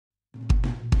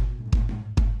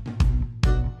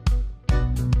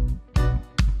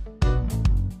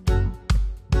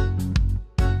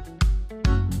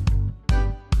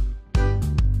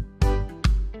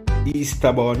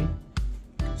Easter bun,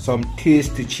 some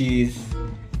tasty cheese.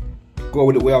 Go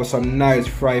with it, we have some nice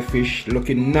fry fish,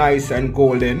 looking nice and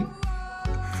golden.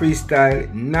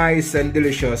 Freestyle, nice and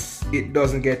delicious. It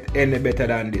doesn't get any better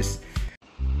than this.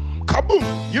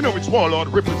 Kaboom! You know it's Warlord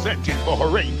representing for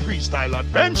Harangue Freestyle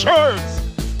Adventures.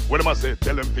 What am I say?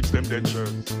 Tell them fix them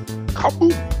dentures.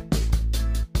 Kaboom!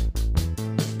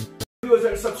 Viewers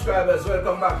and subscribers,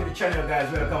 welcome back to the channel,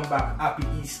 guys. Welcome back. Happy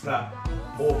Easter.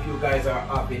 Hope you guys are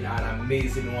having an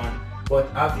amazing one. But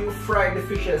have you fried the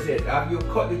fish as yet? Have you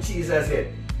cut the cheese as yet?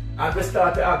 Have you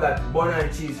started to have that bun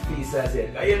and cheese feast as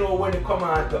yet? And you know, when it come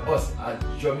on to us as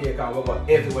Jamaican, we got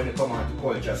everyone it come on to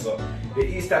culture. So the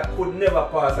Easter could never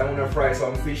pass. I'm gonna fry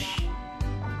some fish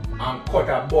and cut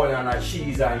a bun and a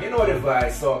cheese, and you know the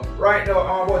vibe. So right now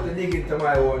I'm about to dig into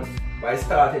my own by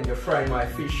starting to fry my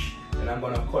fish. And I'm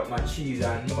gonna cut my cheese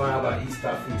and I'm gonna have an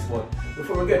Easter feast. But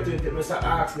before we get to it, I must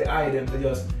ask the item to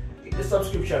just hit the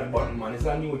subscription button, man. It's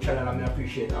a new channel and I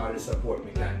appreciate all the support we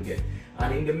can get.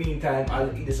 And in the meantime, I'll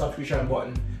hit the subscription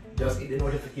button, just hit the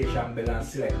notification bell and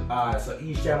select all. So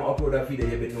each time I upload a video,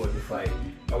 you'll be notified.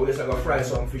 And we're just gonna fry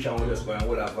some fish and we're just gonna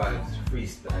hold our vibes,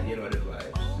 freestyle, you know the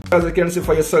vibes. As you can see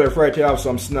for yourself, right here I have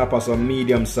some snapper, some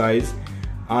medium size.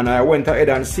 And I went ahead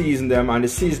and seasoned them, and the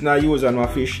season I use on my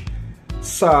fish: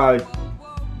 salt,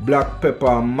 black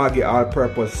pepper, Maggi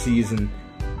all-purpose season,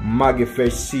 Maggi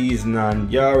fresh season,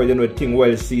 and you already know the thing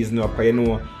well seasoned up. You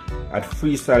know at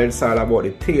freestyle it's all about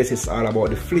the taste, it's all about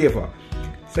the flavor.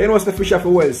 So you know the fish have to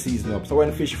well season up. So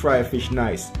when fish fry, fish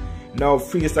nice. Now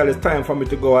freestyle, it's time for me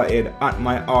to go ahead add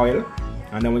my oil,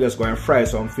 and then we're just going to fry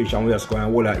some fish and we're just going to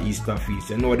hold our Easter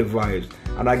feast. You know the vibes.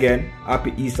 And again,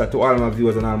 happy Easter to all my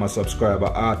viewers and all my subscribers.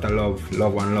 Art of love,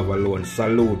 love and love alone.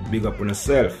 Salute, big up on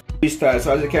yourself. Freestyle,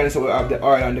 so as you can see, we have the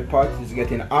oil on the pot, it's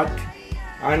getting hot.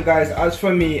 And guys, as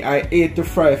for me, I hate to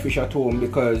fry fish at home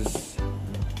because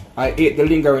I hate the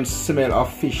lingering smell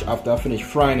of fish after I finish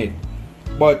frying it.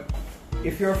 But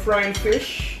if you're frying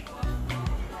fish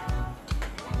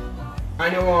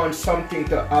and you want something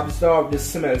to absorb the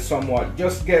smell somewhat,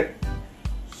 just get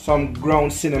some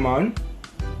ground cinnamon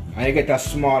and you get a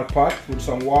small pot with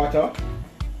some water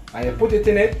and you put it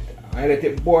in it and let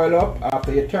it boil up.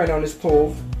 After you turn on the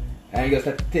stove, and you just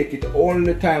have to take it all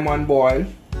the time on boil,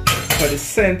 so the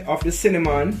scent of the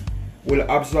cinnamon will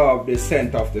absorb the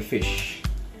scent of the fish.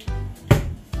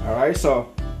 Alright,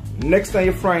 so next time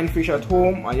you're frying fish at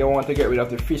home and you want to get rid of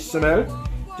the fish smell,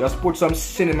 just put some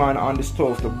cinnamon on the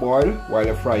stove to boil while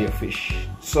you fry your fish.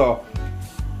 So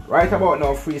right about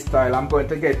now, freestyle, I'm going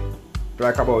to get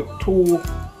like about two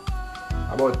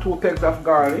pegs of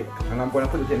garlic, and I'm going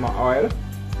to put it in my oil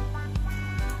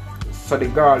so the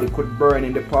garlic could burn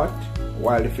in the pot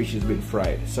while the fish is being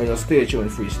fried. So just stay tuned,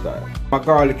 freestyle. My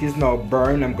garlic is now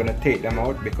burned. I'm gonna take them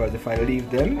out because if I leave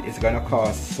them, it's gonna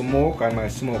cause smoke and my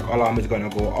smoke alarm is gonna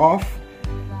go off.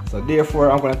 So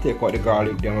therefore I'm gonna take out the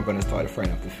garlic, then we're gonna start the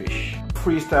frying of the fish.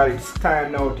 Freestyle, it's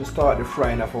time now to start the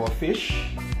frying of our fish.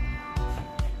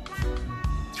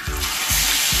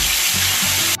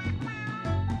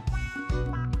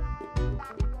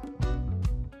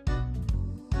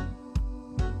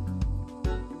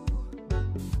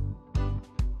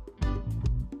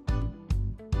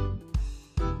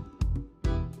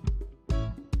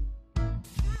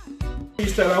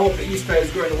 Easter, I hope the Easter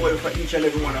is going well for each and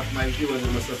every one of my viewers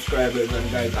and my subscribers.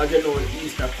 And guys, as you know,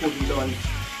 Easter could be done.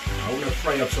 I want to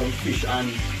fry up some fish and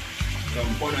some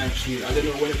bun and cheese. As you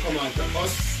know, when it comes out to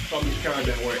us from the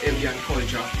Caribbean, we're heavy on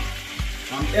culture.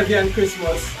 I'm heavy on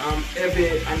Christmas, I'm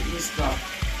heavy on Easter.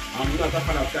 I'm not a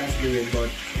fan of Thanksgiving, but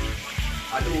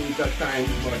I do it at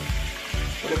times. But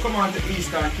when it comes out to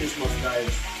Easter and Christmas,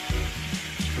 guys,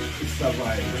 it's a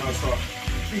vibe. You know, so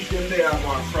fish them there, I'm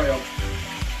going to fry up.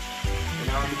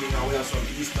 Now we have some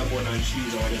Easter bun and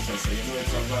cheese or this, so you know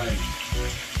it's a vibe.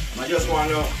 I just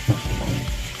wanna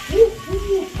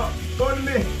done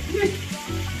me.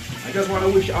 I just wanna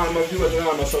wish all my viewers and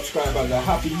all my subscribers a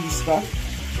happy Easter.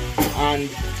 And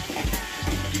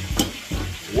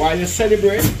while you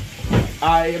celebrate,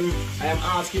 I am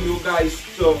asking you guys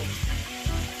to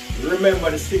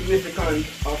remember the significance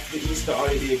of the Easter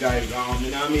holiday, guys.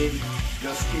 You know what I mean?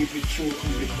 Just keep it true,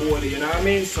 keep it holy, you know what I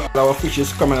mean? So our fish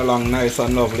is coming along nice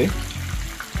and lovely,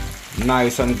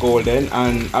 nice and golden.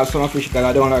 And as for my fish, guys,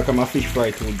 I don't like my fish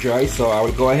fry too dry, so I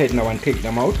will go ahead now and take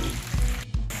them out.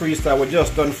 Freestyle, we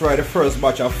just done fry the first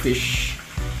batch of fish.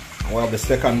 We have the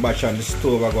second batch on the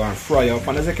stove. I go and fry up,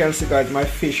 and as you can see, guys, my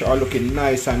fish are looking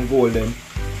nice and golden,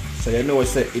 so you know it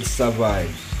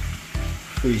survives.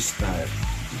 Freestyle.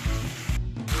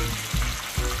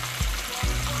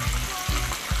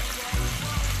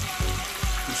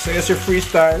 So it's your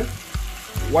freestyle.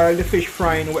 while the fish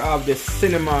frying, we have the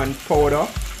cinnamon powder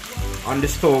on the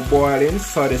stove boiling,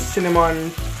 so the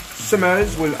cinnamon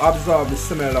smells will absorb the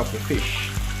smell of the fish.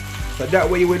 So that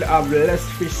way you will have less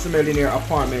fish smell in your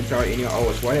apartment or in your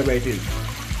house, whatever it is.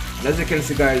 And as you can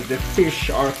see guys, the fish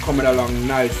are coming along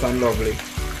nice and lovely.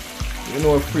 You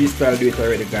know Freestyle do it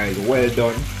already guys, well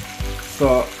done.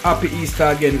 So happy Easter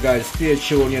again guys, stay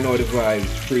tuned, you know the vibes,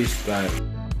 Freestyle.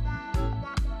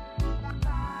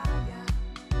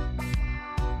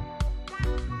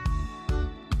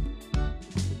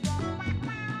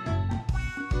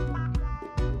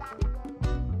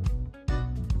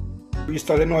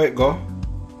 Freestyle, you know it go.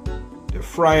 The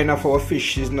frying of our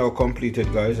fish is now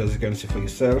completed guys, as you can see for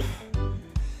yourself.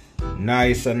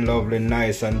 Nice and lovely,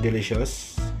 nice and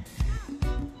delicious.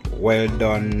 Well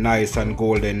done, nice and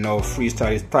golden. Now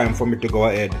Freestyle, it's time for me to go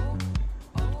ahead,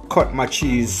 cut my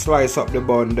cheese, slice up the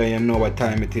bun, then you know what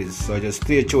time it is. So just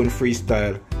stay tuned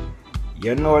Freestyle,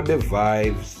 you know the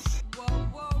vibes.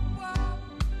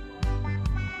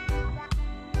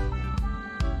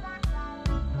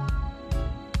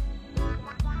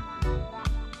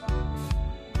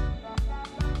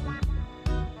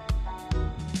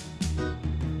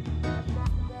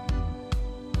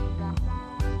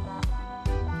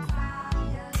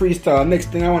 Freestyle,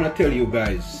 next thing I want to tell you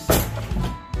guys,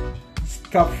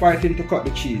 stop fighting to cut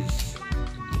the cheese.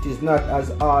 It is not as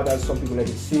hard as some people like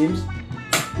it seems.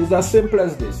 It's as simple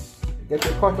as this. Get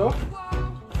your cutter.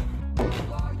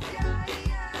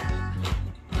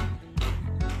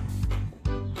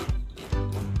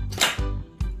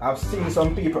 I've seen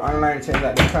some people online saying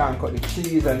that they can't cut the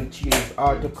cheese and the cheese is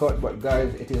hard to cut, but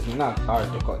guys, it is not hard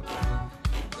to cut.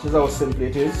 This is how simple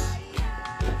it is.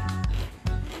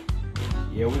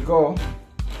 Here we go.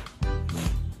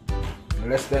 In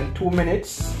less than 2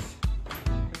 minutes,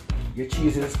 your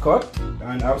cheese is cut,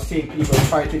 and I've seen people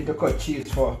fighting to cut cheese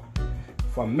for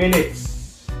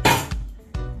minutes.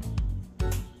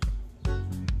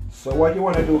 So what you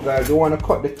want to do guys, you want to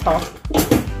cut the top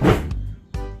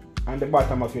and the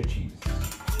bottom of your cheese.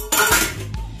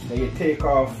 Then you take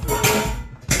off,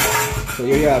 so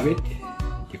here you have it.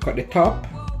 You cut the top,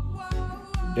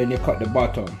 then you cut the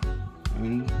bottom.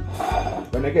 And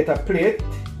when I get a plate,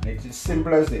 it's as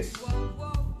simple as this.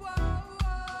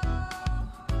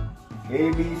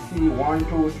 ABC 1,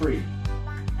 2, 3.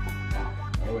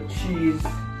 Our cheese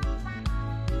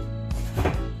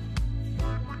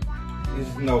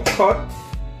is now cut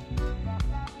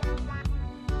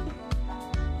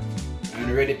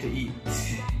and ready to eat.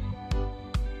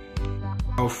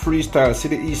 Now Freestyle, see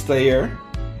the Easter here?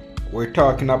 We're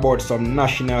talking about some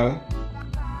national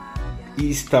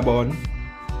Easter bun,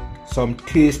 some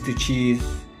tasty cheese.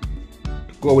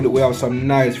 Go with it, we have some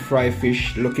nice fried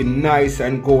fish, looking nice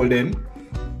and golden.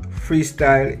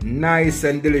 Freestyle, nice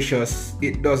and delicious.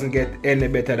 It doesn't get any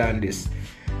better than this.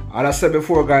 As I said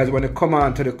before guys, when it come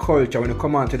on to the culture, when it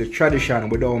come on to the tradition,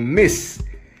 we don't miss.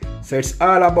 So it's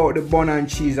all about the bun and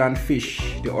cheese and fish,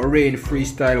 the Orion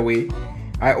Freestyle way.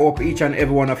 I hope each and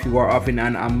every one of you are having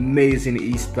an amazing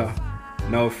Easter.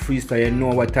 Now Freestyle, you know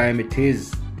what time it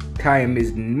is. Time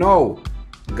is now.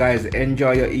 Guys,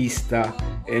 enjoy your Easter,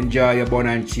 enjoy your bun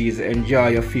and cheese, enjoy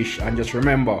your fish, and just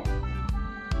remember,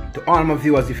 to all my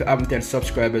viewers, if you haven't yet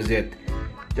subscribers yet,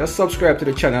 just subscribe to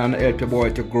the channel and help your boy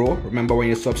to grow. Remember, when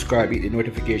you subscribe, hit the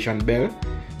notification bell,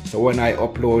 so when I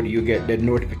upload you get the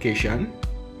notification.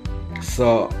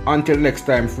 So until next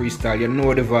time Freestyle, you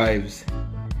know the vibes.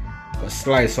 Go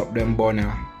slice up them bun,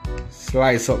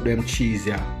 slice up them cheese,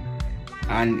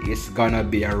 and it's gonna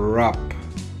be a wrap.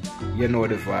 You know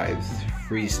the vibes.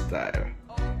 Freestyle.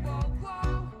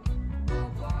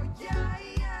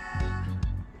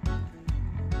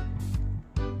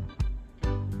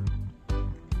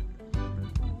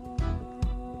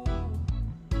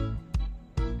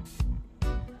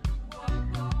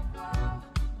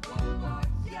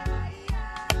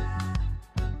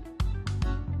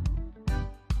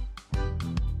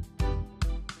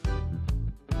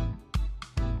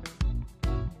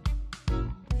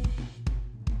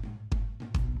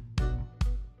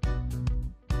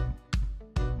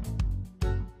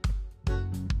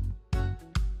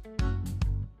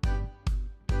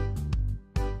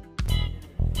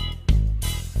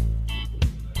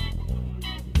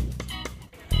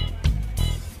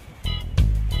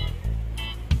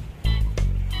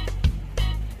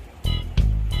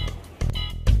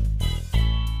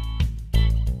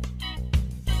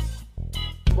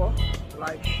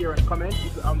 Like, share and comment.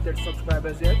 If you haven't yet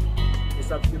subscribers yet, the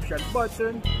subscription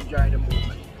button, join the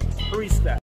movement.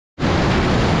 Freestyle.